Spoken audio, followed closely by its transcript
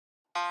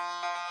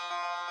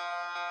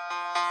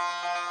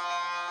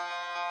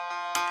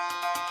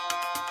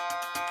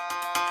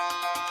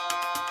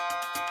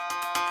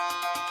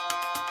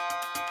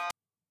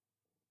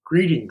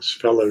Greetings,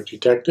 fellow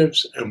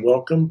detectives, and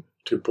welcome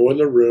to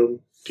Boiler Room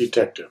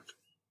Detective.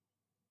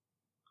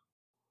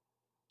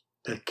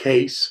 The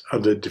case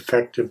of the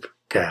defective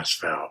gas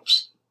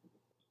valves.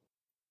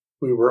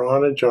 We were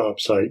on a job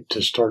site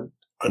to start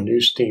a new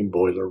steam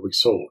boiler we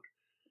sold.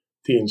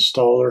 The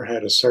installer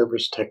had a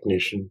service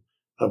technician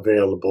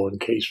available in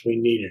case we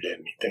needed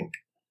anything.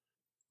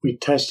 We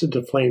tested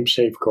the flame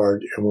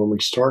safeguard, and when we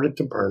started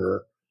the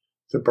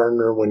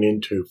burner went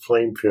into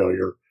flame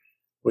failure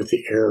with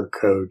the error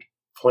code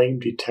flame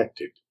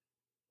detected.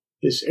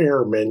 This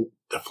error meant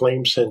the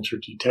flame sensor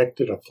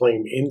detected a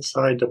flame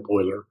inside the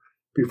boiler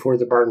before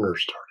the burner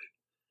started.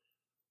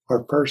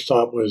 Our first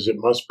thought was it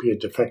must be a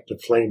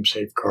defective flame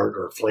safeguard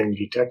or flame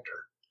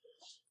detector.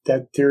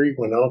 That theory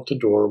went out the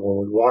door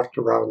when we walked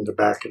around the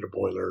back of the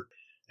boiler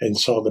and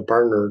saw the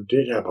burner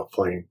did have a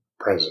flame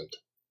present.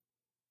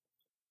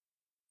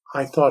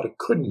 I thought it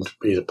couldn't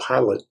be the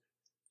pilot.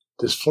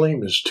 This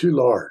flame is too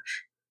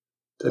large.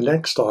 The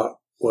next thought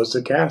was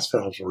the gas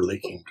valves were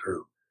leaking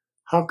through.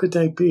 How could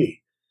they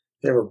be?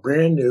 They were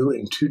brand new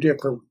and two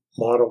different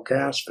model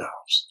gas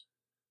valves.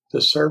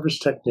 The service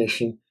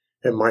technician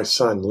and my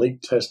son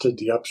leak tested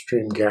the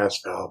upstream gas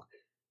valve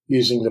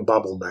using the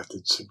bubble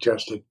method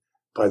suggested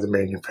by the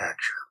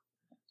manufacturer.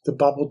 The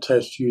bubble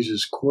test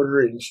uses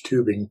 1/4-inch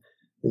tubing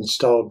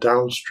installed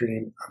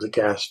downstream of the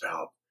gas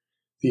valve.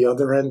 The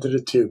other end of the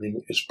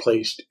tubing is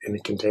placed in a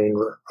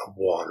container of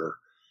water.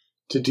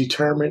 To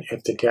determine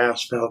if the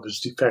gas valve is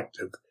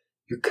defective,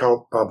 you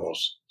count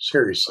bubbles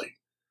seriously.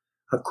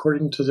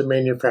 According to the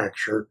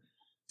manufacturer,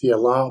 the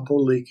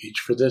allowable leakage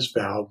for this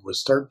valve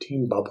was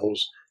 13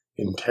 bubbles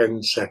in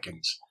 10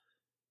 seconds.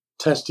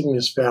 Testing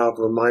this valve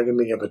reminded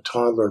me of a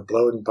toddler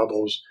blowing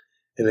bubbles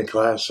in a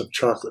glass of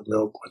chocolate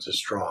milk with a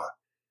straw.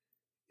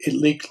 It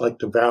leaked like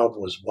the valve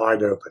was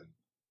wide open.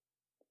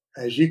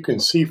 As you can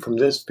see from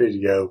this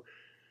video,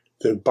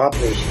 the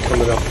bubbles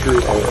coming up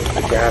through are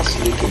the gas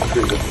leaking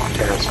through the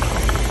gas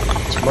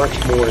valve. It's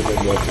much more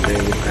than what the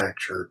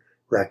manufacturer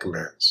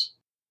recommends.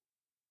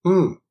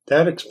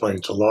 That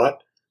explains a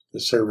lot, the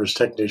service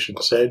technician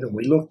said, and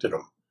we looked at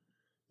him.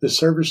 The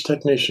service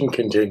technician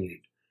continued.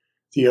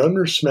 The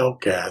owner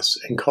smelled gas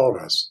and called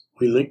us.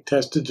 We leak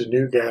tested the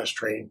new gas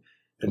drain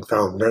and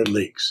found no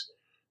leaks.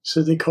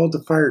 So they called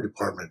the fire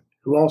department,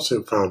 who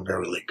also found no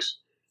leaks.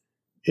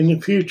 In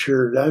the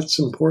future, that's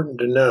important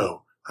to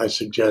know, I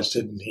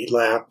suggested, and he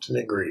laughed and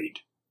agreed.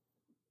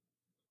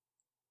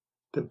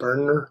 The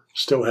burner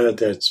still had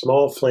that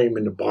small flame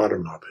in the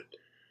bottom of it.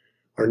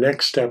 Our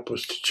next step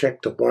was to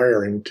check the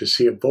wiring to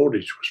see if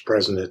voltage was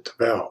present at the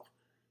valve.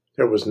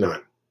 There was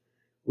none.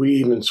 We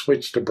even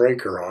switched the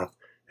breaker off,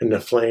 and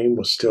the flame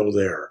was still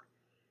there.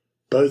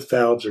 Both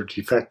valves are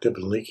defective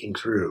and leaking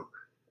through.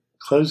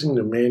 Closing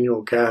the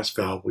manual gas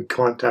valve, we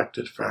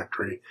contacted the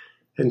factory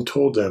and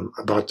told them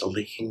about the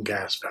leaking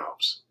gas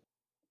valves.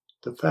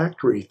 The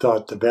factory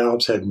thought the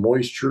valves had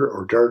moisture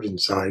or dirt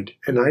inside,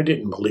 and I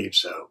didn't believe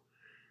so.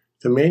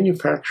 The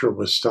manufacturer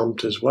was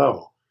stumped as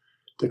well.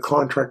 The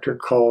contractor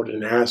called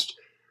and asked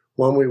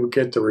when we would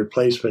get the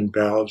replacement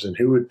valves and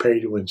who would pay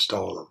to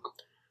install them.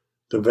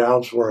 The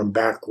valves were on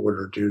back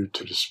order due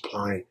to the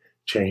supply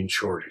chain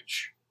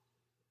shortage.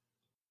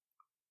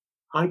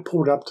 I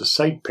pulled up the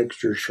site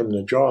pictures from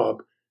the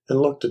job and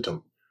looked at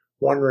them,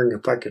 wondering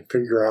if I could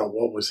figure out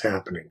what was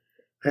happening.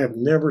 I have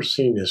never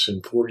seen this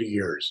in 40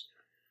 years.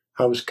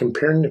 I was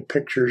comparing the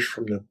pictures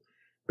from the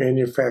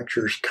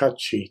manufacturer's cut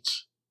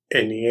sheets,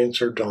 and the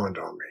answer dawned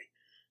on me.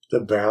 The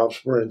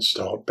valves were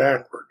installed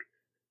backward.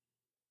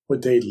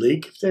 Would they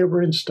leak if they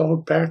were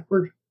installed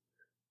backward?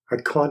 I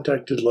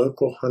contacted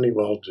local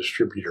Honeywell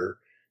distributor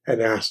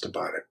and asked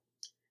about it.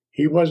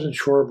 He wasn't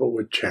sure but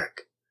would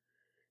check.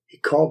 He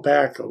called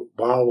back a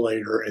while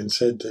later and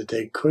said that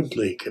they could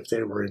leak if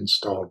they were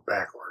installed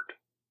backward.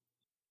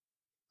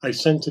 I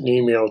sent an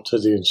email to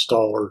the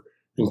installer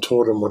and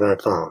told him what I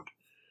found.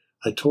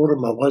 I told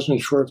him I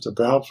wasn't sure if the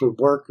valves would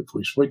work if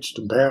we switched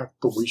them back,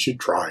 but we should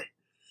try.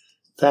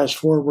 Fast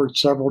forward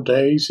several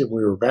days and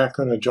we were back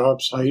on a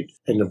job site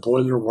and the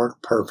boiler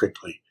worked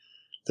perfectly.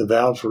 The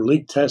valves were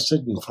leak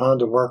tested and found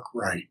to work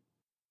right.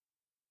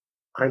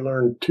 I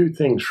learned two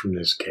things from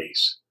this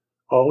case.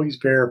 Always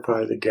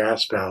verify the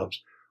gas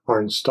valves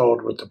are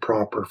installed with the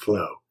proper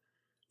flow.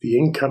 The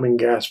incoming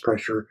gas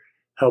pressure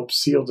helps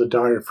seal the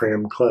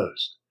diaphragm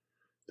closed.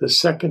 The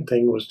second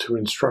thing was to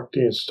instruct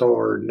the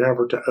installer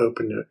never to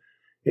open the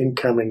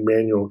incoming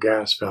manual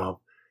gas valve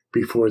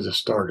before the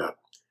startup.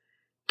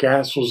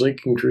 Gas was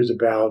leaking through the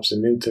valves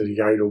and into the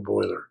idle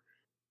boiler.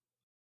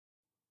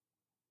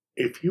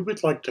 If you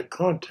would like to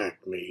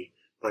contact me,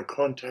 my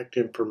contact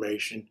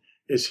information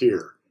is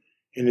here.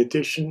 In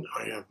addition,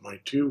 I have my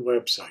two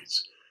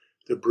websites.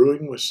 The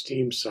Brewing with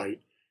Steam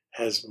site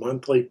has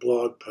monthly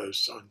blog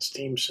posts on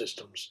steam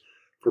systems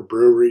for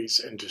breweries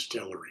and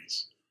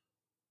distilleries.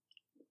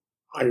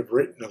 I have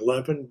written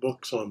 11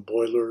 books on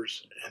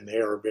boilers, and they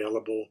are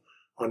available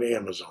on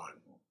Amazon.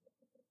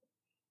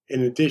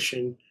 In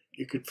addition,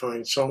 you could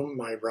find some of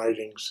my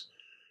writings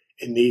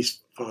in these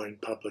fine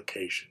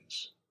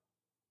publications.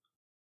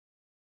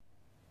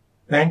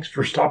 Thanks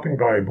for stopping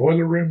by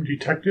Boiler Room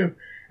Detective,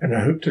 and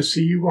I hope to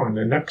see you on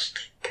the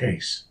next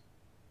case.